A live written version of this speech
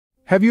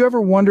Have you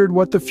ever wondered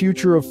what the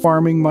future of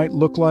farming might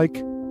look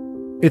like?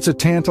 It's a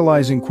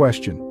tantalizing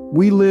question.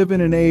 We live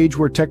in an age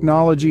where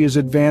technology is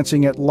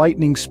advancing at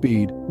lightning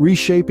speed,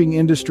 reshaping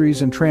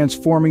industries and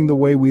transforming the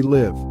way we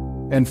live.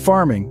 And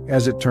farming,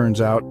 as it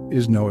turns out,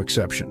 is no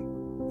exception.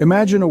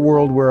 Imagine a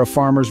world where a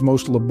farmer's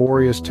most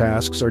laborious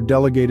tasks are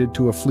delegated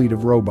to a fleet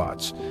of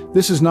robots.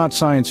 This is not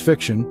science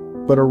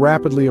fiction, but a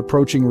rapidly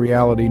approaching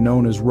reality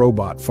known as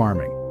robot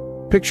farming.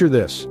 Picture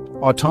this: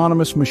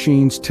 autonomous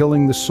machines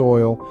tilling the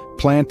soil,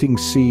 planting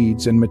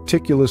seeds, and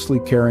meticulously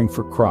caring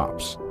for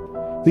crops.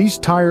 These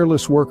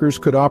tireless workers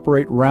could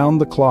operate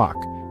round the clock,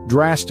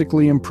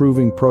 drastically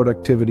improving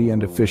productivity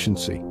and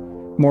efficiency.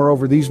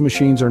 Moreover, these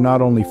machines are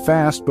not only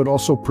fast but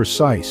also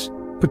precise,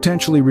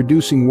 potentially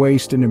reducing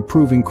waste and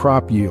improving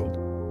crop yield.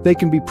 They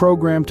can be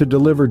programmed to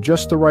deliver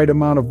just the right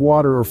amount of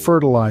water or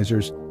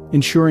fertilizers,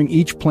 ensuring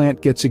each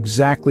plant gets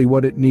exactly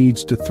what it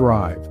needs to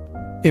thrive.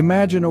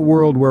 Imagine a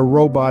world where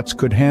robots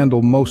could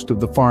handle most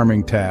of the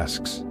farming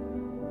tasks.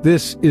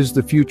 This is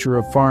the future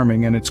of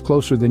farming, and it's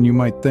closer than you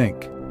might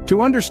think.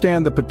 To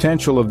understand the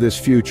potential of this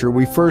future,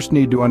 we first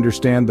need to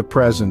understand the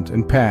present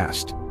and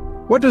past.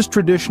 What does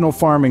traditional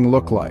farming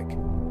look like?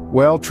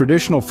 Well,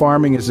 traditional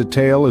farming is a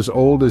tale as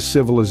old as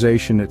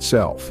civilization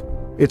itself.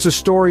 It's a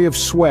story of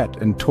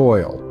sweat and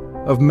toil,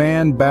 of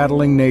man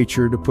battling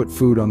nature to put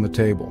food on the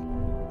table.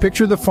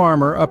 Picture the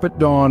farmer up at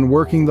dawn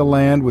working the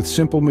land with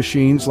simple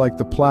machines like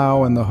the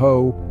plow and the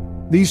hoe.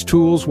 These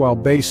tools, while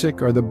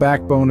basic, are the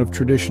backbone of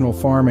traditional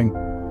farming.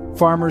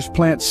 Farmers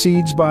plant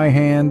seeds by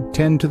hand,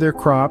 tend to their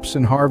crops,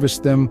 and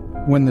harvest them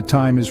when the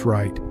time is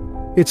right.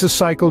 It's a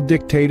cycle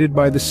dictated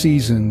by the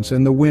seasons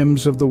and the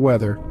whims of the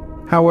weather.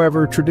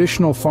 However,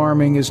 traditional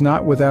farming is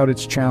not without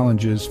its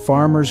challenges.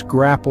 Farmers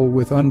grapple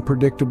with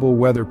unpredictable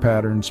weather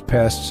patterns,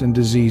 pests, and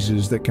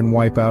diseases that can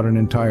wipe out an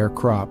entire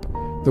crop.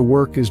 The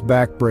work is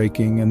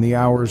backbreaking and the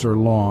hours are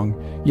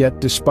long, yet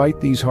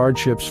despite these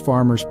hardships,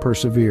 farmers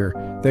persevere.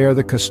 They are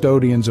the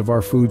custodians of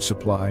our food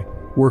supply,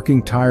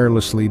 working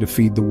tirelessly to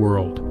feed the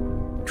world.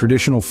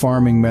 Traditional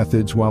farming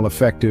methods, while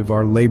effective,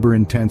 are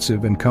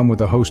labor-intensive and come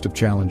with a host of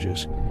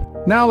challenges.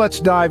 Now let's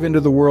dive into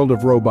the world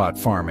of robot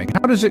farming.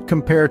 How does it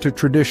compare to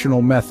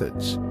traditional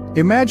methods?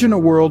 Imagine a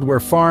world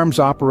where farms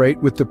operate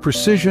with the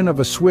precision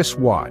of a Swiss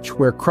watch,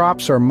 where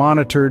crops are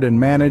monitored and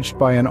managed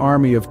by an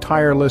army of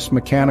tireless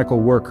mechanical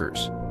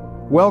workers.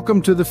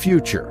 Welcome to the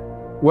future.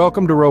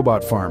 Welcome to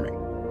robot farming.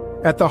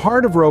 At the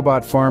heart of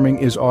robot farming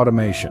is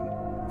automation.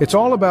 It's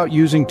all about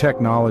using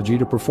technology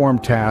to perform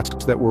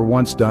tasks that were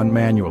once done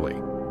manually.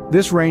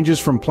 This ranges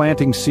from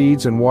planting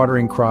seeds and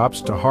watering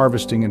crops to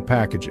harvesting and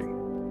packaging.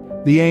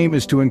 The aim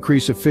is to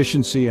increase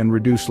efficiency and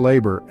reduce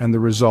labor, and the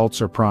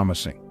results are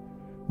promising.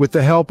 With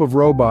the help of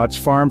robots,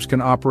 farms can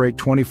operate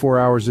 24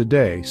 hours a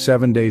day,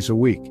 7 days a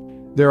week.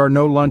 There are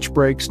no lunch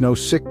breaks, no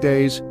sick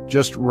days,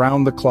 just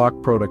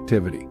round-the-clock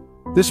productivity.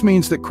 This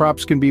means that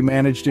crops can be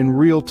managed in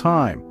real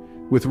time,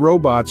 with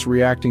robots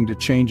reacting to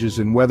changes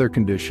in weather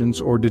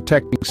conditions or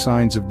detecting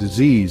signs of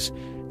disease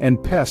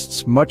and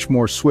pests much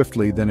more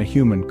swiftly than a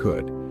human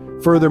could.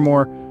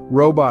 Furthermore,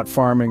 robot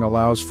farming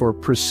allows for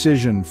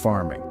precision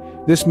farming.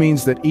 This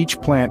means that each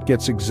plant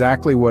gets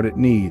exactly what it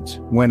needs,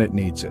 when it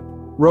needs it.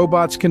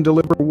 Robots can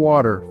deliver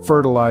water,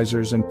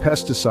 fertilizers, and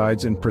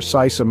pesticides in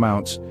precise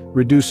amounts,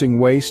 reducing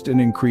waste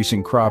and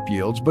increasing crop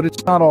yields, but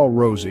it's not all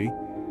rosy.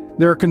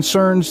 There are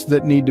concerns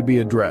that need to be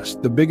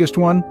addressed. The biggest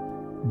one?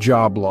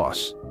 Job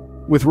loss.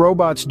 With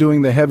robots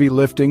doing the heavy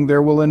lifting,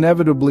 there will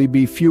inevitably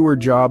be fewer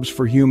jobs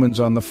for humans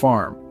on the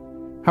farm.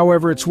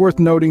 However, it's worth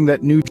noting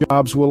that new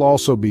jobs will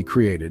also be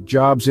created,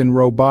 jobs in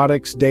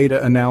robotics,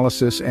 data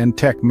analysis, and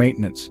tech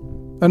maintenance.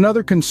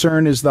 Another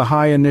concern is the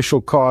high initial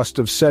cost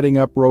of setting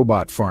up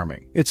robot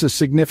farming. It's a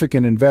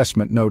significant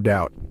investment, no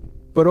doubt.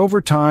 But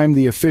over time,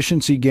 the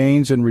efficiency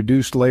gains and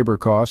reduced labor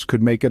costs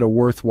could make it a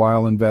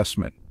worthwhile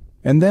investment.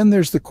 And then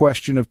there's the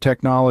question of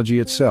technology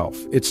itself.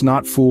 It's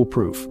not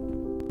foolproof.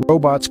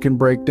 Robots can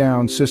break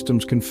down,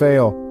 systems can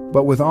fail,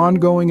 but with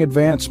ongoing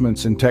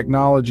advancements in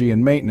technology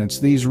and maintenance,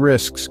 these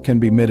risks can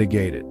be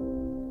mitigated.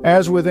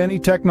 As with any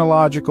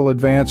technological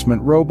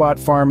advancement, robot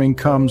farming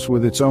comes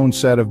with its own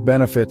set of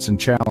benefits and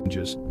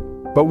challenges.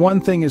 But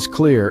one thing is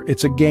clear,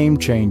 it's a game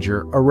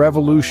changer, a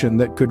revolution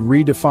that could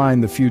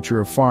redefine the future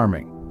of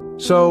farming.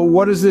 So,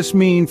 what does this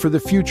mean for the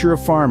future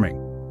of farming?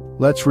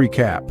 Let's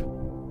recap.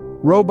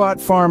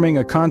 Robot farming,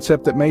 a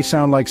concept that may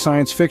sound like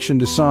science fiction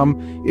to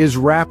some, is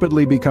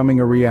rapidly becoming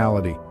a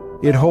reality.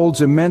 It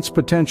holds immense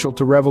potential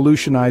to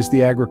revolutionize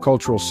the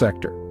agricultural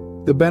sector.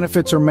 The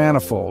benefits are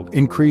manifold: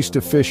 increased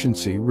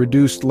efficiency,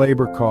 reduced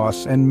labor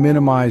costs, and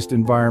minimized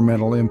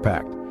environmental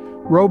impact.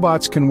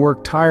 Robots can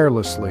work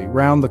tirelessly,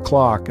 round the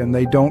clock, and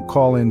they don't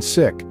call in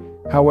sick.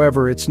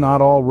 However, it's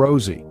not all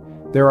rosy.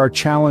 There are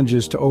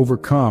challenges to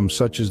overcome,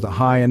 such as the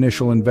high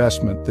initial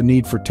investment, the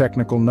need for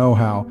technical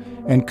know-how,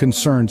 and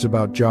concerns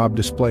about job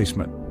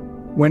displacement.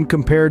 When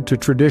compared to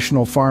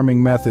traditional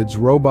farming methods,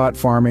 robot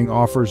farming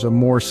offers a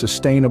more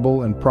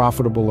sustainable and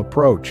profitable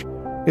approach.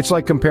 It's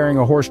like comparing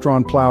a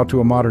horse-drawn plow to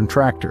a modern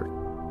tractor.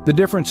 The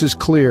difference is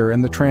clear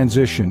and the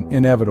transition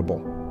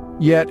inevitable.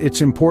 Yet, it's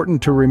important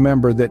to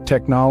remember that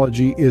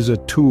technology is a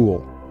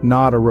tool,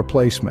 not a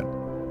replacement.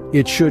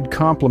 It should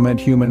complement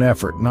human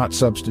effort, not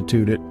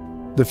substitute it.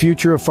 The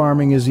future of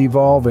farming is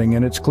evolving,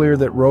 and it's clear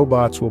that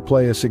robots will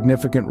play a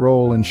significant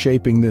role in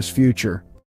shaping this future.